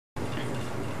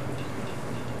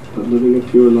but living a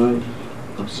pure life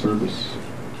of service,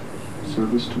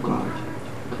 service to God,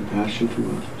 compassion to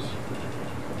others,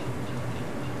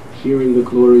 hearing the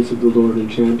glories of the Lord and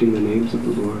chanting the names of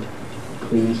the Lord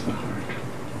cleans the heart.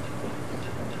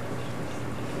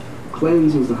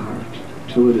 Cleanses the heart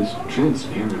till it is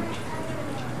transparent.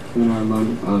 And our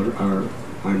love,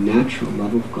 our natural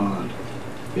love of God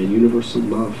and universal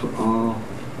love for all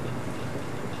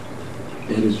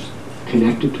that is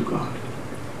connected to God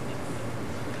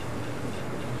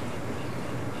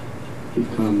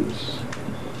becomes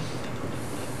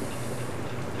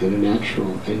a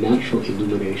natural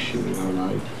illumination in our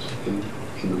lives and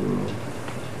in the world.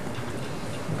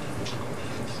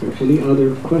 Is there any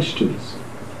other questions?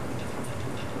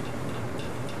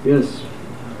 Yes,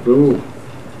 Prabhu.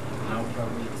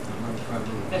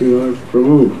 You are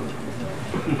Prabhu.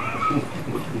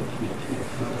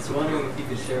 I was wondering if you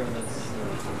could share with us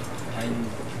how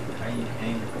you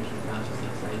came to Krishna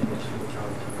consciousness, how you met Srila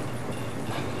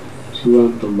Prabhupada. Do you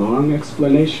want the long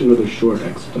explanation or the short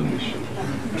explanation?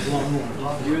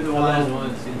 You're the wise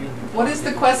one. What is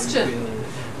the question?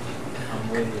 I'm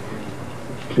waiting.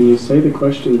 Can you say the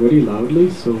question very loudly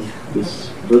so this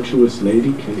virtuous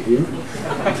lady can hear?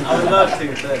 I would love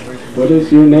to say virtuous. What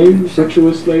is your name,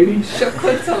 virtuous lady?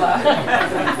 Shakuntala.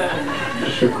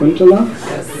 Shakuntala?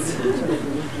 Yes.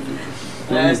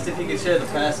 I asked if he could share the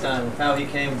pastime of how he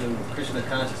came to Krishna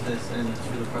consciousness and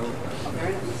Srila Prabhupada.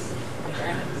 Very nice.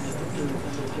 Very nice.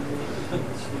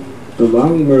 The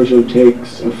long version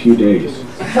takes a few days.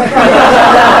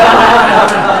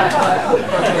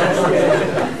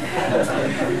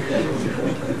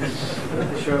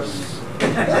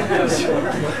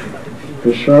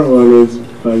 The short one is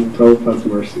by Prabhupada's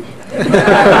mercy.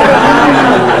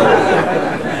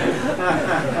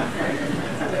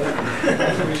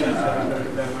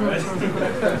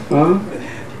 Huh?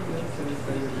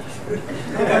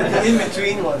 In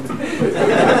between ones.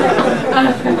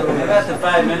 That's the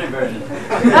 5-minute version.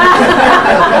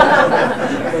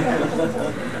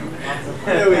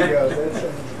 There we go.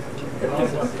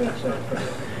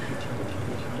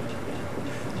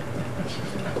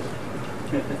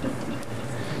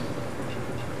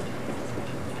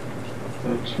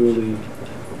 That's really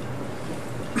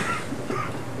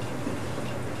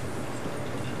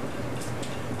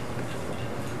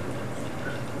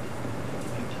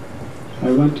I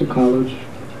went to college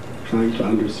trying to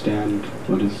understand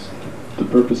what is the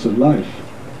purpose of life.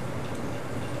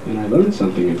 And I learned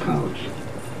something in college,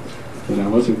 but I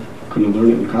wasn't going to learn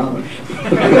it in college.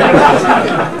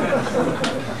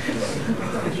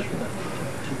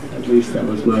 At least that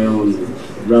was my own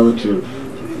relative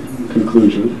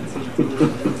conclusion.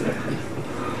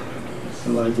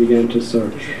 So I began to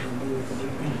search.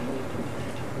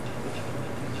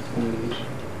 And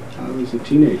I was a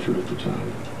teenager at the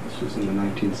time. This was in the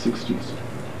 1960s.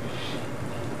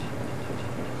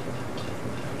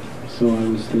 So I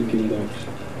was thinking that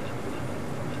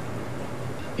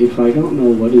if I don't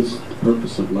know what is the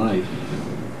purpose of life,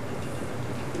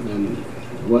 then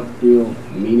what real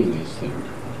meaning is there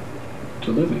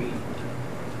to living?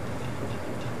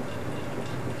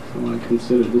 So I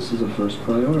considered this as a first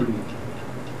priority.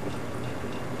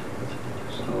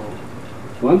 So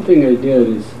one thing I did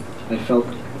is I felt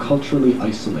culturally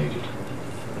isolated.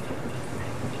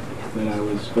 That I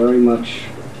was very much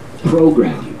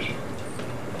programmed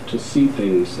to see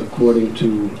things according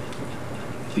to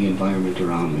the environment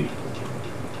around me,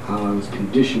 how I was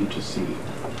conditioned to see.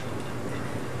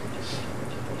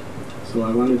 So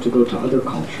I wanted to go to other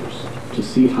cultures, to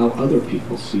see how other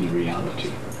people see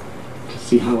reality, to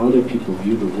see how other people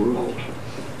view the world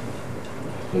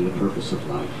and the purpose of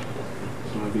life.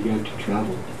 So I began to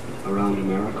travel around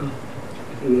America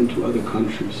and then to other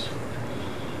countries.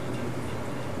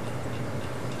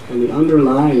 And the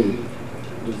underlying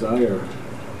desire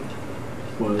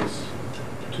was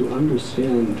to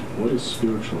understand what is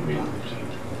spiritual reality.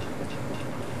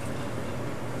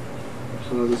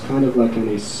 So I was kind of like on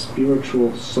a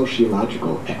spiritual,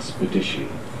 sociological expedition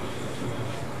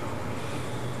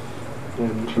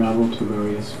and traveled to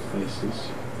various places.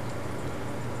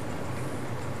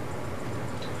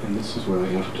 And this is where I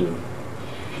have to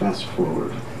fast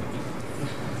forward.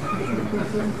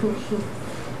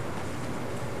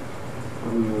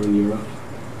 We were in Europe,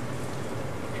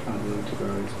 traveling to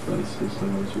various places,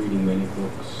 and I was reading many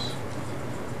books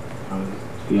on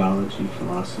theology,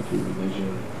 philosophy,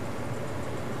 religion,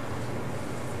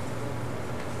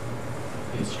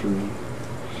 history.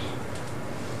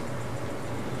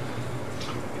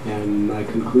 And my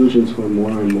conclusions were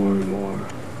more and more and more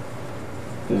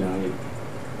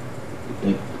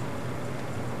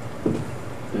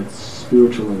that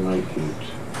spiritual enlightenment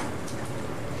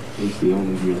is the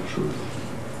only real truth.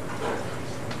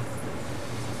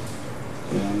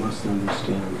 That I must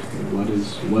understand what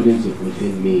is it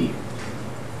within me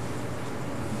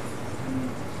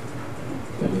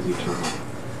that is eternal,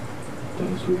 that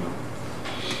is real.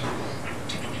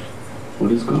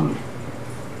 What is God?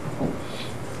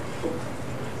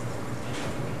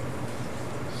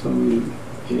 So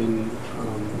in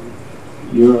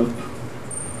Europe,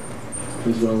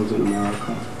 as well as in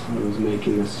America, I was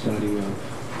making a study of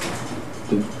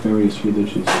the various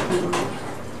religions of the world.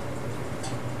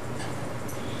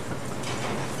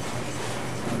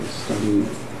 I was studying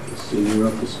in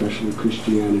Europe, especially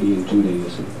Christianity and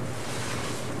Judaism.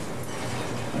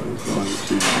 I was going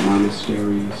to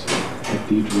monasteries,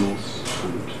 cathedrals,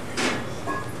 and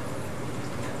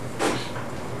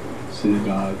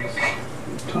synagogues,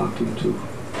 talking to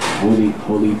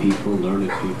holy people,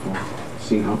 learned people,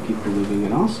 seeing how people were living,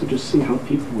 and also just seeing how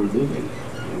people were living,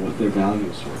 and what their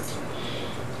values were.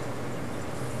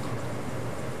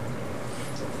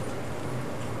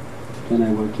 Then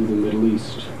I went to the Middle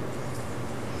East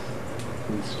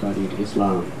and studied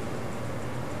Islam.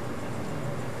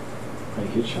 I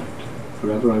hitchhiked.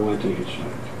 Wherever I went, I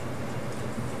hitchhiked.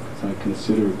 Because I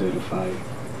considered that if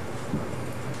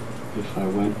I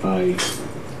went by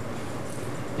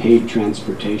paid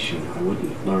transportation, I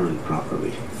wouldn't learn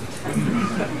properly.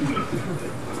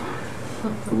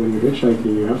 But when you're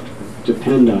hitchhiking, you have to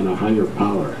depend on a higher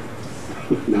power,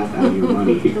 not on your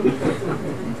money,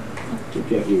 to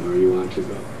get you where you want to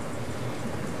go.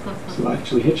 So I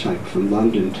actually hitchhiked from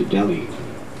London to Delhi.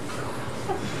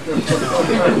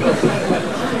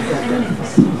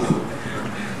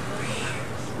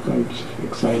 Quite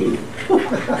exciting.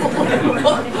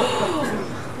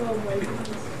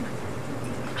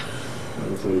 I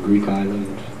was on Greek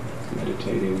island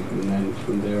meditating, and then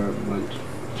from there I went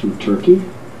through Turkey.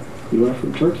 You are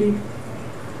from Turkey?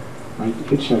 I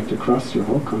hitchhiked across your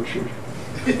whole country.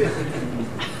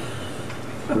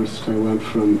 First I went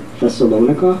from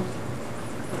Thessalonica.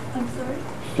 I'm sorry?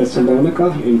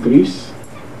 Thessalonica in Greece.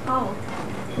 Oh.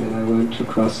 And I went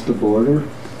across the border.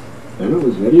 Then it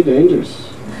was very dangerous.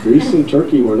 Greece and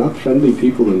Turkey were not friendly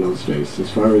people in those days, as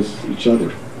far as each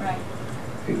other. Right.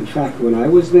 In fact, when I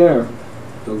was there,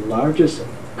 the largest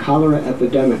cholera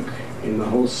epidemic in the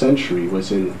whole century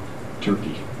was in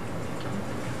Turkey.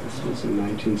 This was in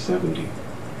 1970.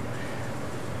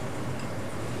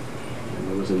 And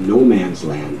there was a no man's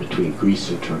land between Greece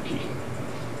and Turkey.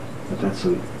 But that's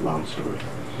a long story.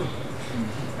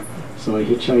 So I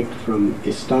hitchhiked from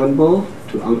Istanbul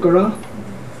to Ankara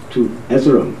to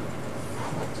Erzurum.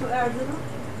 To Erzurum?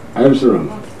 Erzurum.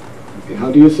 Okay,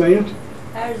 how do you say it?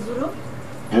 Erzurum?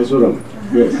 Erzurum,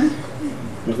 yes.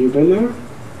 Have you been there?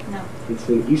 No. It's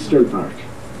an eastern part.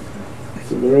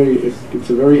 It's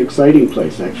a very exciting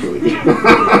place, actually.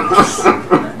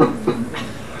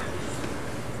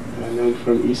 And then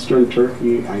from eastern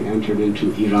Turkey, I entered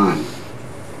into Iran.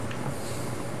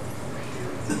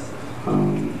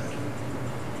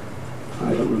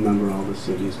 I don't remember all the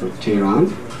cities, but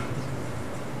Tehran,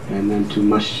 and then to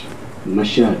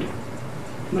Mashhad.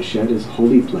 Mashhad is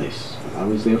holy place. I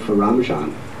was there for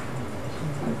Ramadan.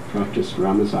 I practiced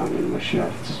Ramadan in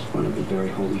Mashhad. It's one of the very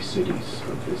holy cities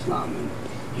of Islam in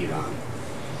Iran.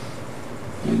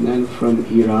 And then from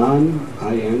Iran,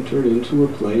 I entered into a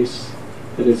place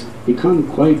that has become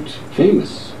quite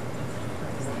famous.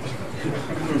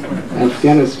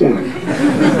 Afghanistan.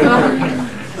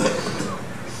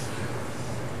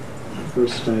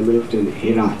 First I lived in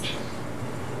Herat.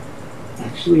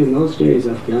 Actually, in those days,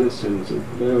 Afghanistan was a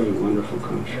very wonderful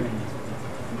country.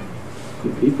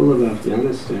 The people of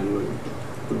Afghanistan were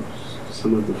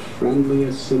some of the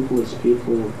friendliest, simplest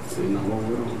people in the whole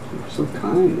world. They were so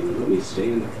kind. They would let me stay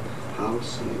in their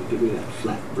house and they would give me that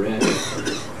flat bread.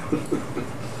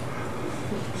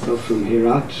 So from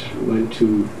Herat, went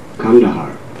to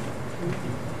Kandahar.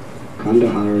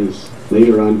 Kandahar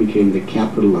later on became the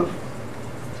capital of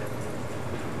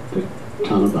the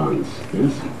Taliban's,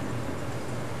 yes?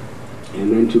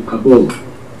 And then to Kabul.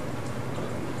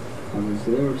 I was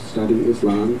there studying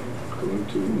Islam, going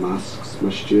to mosques,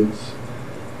 masjids,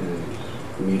 and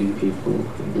meeting people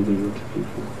and living with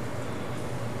people.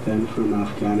 Then from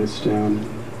Afghanistan,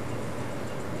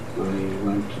 I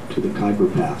went to the Khyber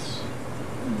Pass.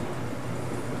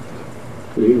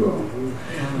 Pretty well.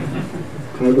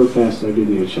 Khyber Pass, I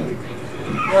didn't hitchhike.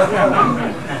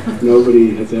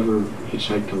 Nobody has ever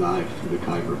hitchhiked alive through the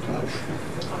Khyber Pass.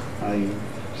 I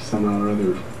somehow or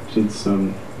other did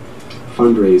some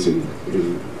fundraising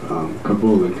in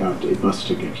Kabul and got a bus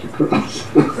ticket across.